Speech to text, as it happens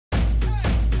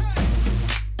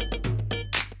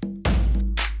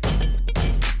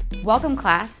Welcome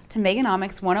class to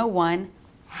Meganomics 101,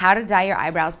 How to Dye Your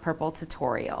Eyebrows Purple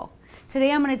tutorial.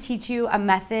 Today I'm going to teach you a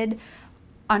method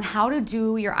on how to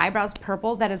do your eyebrows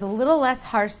purple that is a little less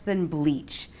harsh than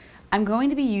bleach. I'm going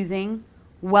to be using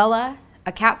Wella,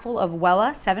 a capful of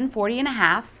Wella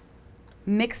 740.5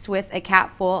 mixed with a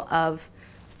capful of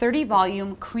 30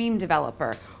 volume cream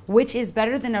developer, which is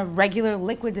better than a regular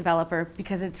liquid developer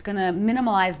because it's going to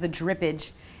minimize the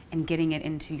drippage and getting it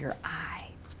into your eye.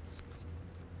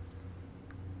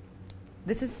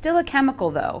 This is still a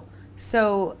chemical though,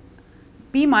 so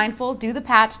be mindful, do the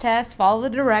patch test, follow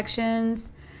the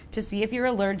directions to see if you're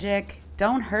allergic.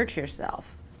 Don't hurt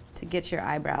yourself to get your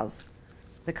eyebrows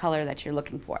the color that you're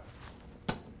looking for.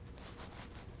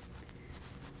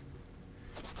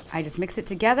 I just mix it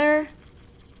together.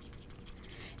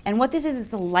 And what this is,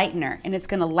 it's a lightener, and it's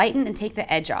gonna lighten and take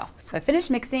the edge off. So I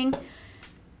finished mixing.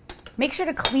 Make sure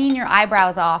to clean your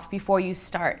eyebrows off before you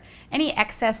start. Any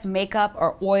excess makeup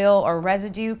or oil or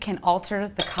residue can alter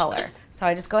the color. So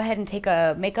I just go ahead and take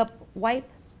a makeup wipe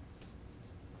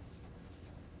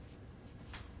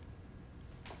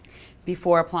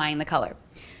before applying the color.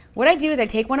 What I do is I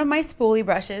take one of my spoolie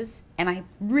brushes and I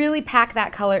really pack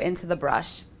that color into the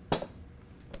brush.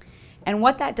 And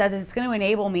what that does is it's going to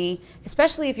enable me,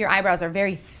 especially if your eyebrows are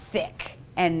very thick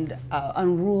and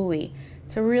unruly,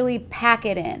 to really pack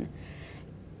it in.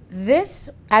 This,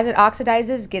 as it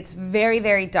oxidizes, gets very,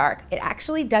 very dark. It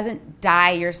actually doesn't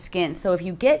dye your skin. So if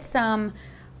you get some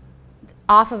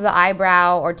off of the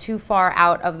eyebrow or too far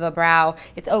out of the brow,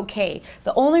 it's okay.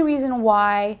 The only reason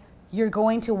why you're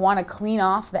going to want to clean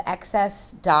off the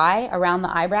excess dye around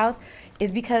the eyebrows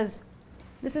is because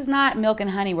this is not milk and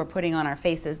honey we're putting on our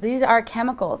faces. These are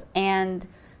chemicals, and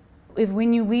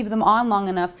when you leave them on long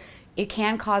enough, it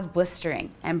can cause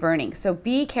blistering and burning. So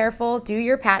be careful, do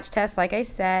your patch test like I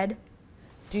said.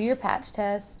 Do your patch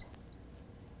test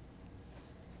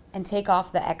and take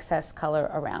off the excess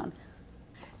color around.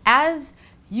 As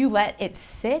you let it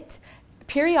sit,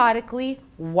 periodically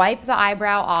wipe the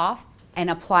eyebrow off and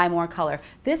apply more color.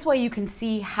 This way you can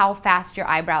see how fast your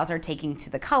eyebrows are taking to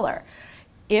the color.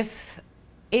 It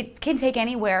can take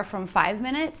anywhere from 5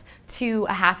 minutes to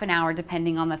a half an hour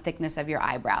depending on the thickness of your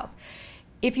eyebrows.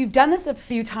 If you've done this a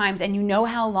few times and you know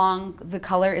how long the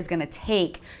color is going to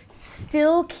take,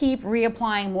 still keep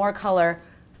reapplying more color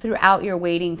throughout your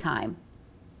waiting time.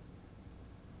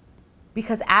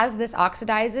 Because as this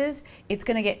oxidizes, it's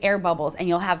going to get air bubbles and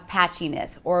you'll have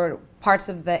patchiness, or parts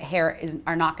of the hair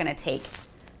are not going to take.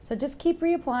 So just keep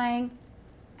reapplying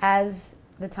as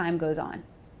the time goes on.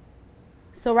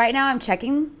 So right now I'm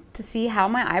checking to see how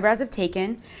my eyebrows have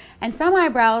taken, and some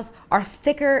eyebrows are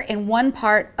thicker in one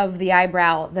part of the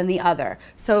eyebrow than the other.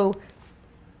 So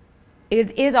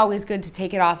it is always good to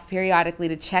take it off periodically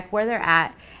to check where they're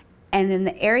at. And in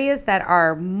the areas that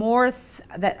are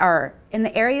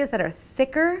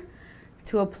thicker,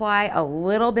 to apply a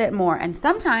little bit more. And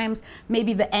sometimes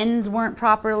maybe the ends weren't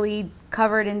properly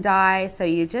covered in dye, so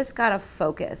you just gotta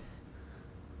focus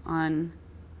on.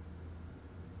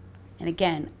 And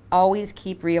again, always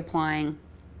keep reapplying.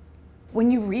 When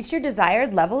you've reached your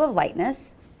desired level of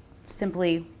lightness,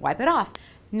 simply wipe it off.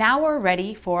 Now we're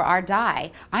ready for our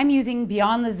dye. I'm using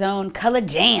Beyond the Zone Color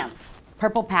Jams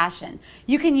Purple Passion.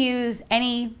 You can use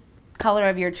any color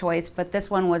of your choice, but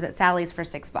this one was at Sally's for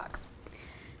 $6.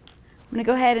 I'm gonna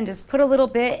go ahead and just put a little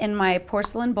bit in my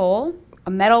porcelain bowl,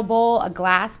 a metal bowl, a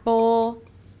glass bowl,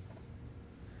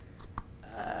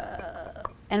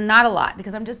 and not a lot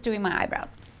because I'm just doing my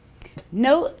eyebrows.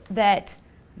 Note that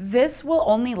this will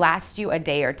only last you a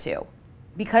day or two.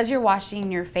 Because you're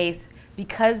washing your face,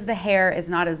 because the hair is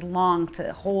not as long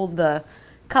to hold the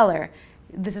color,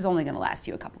 this is only going to last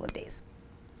you a couple of days.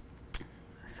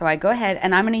 So I go ahead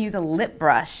and I'm going to use a lip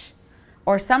brush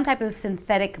or some type of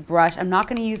synthetic brush. I'm not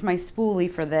going to use my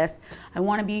spoolie for this. I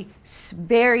want to be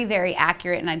very, very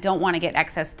accurate, and I don't want to get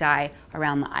excess dye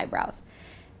around the eyebrows.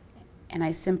 And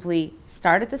I simply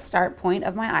start at the start point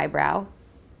of my eyebrow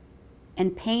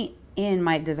and paint in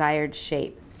my desired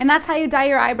shape. And that's how you dye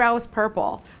your eyebrows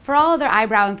purple. For all other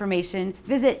eyebrow information,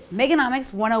 visit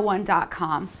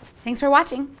Meganomics101.com. Thanks for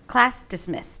watching. Class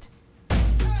dismissed.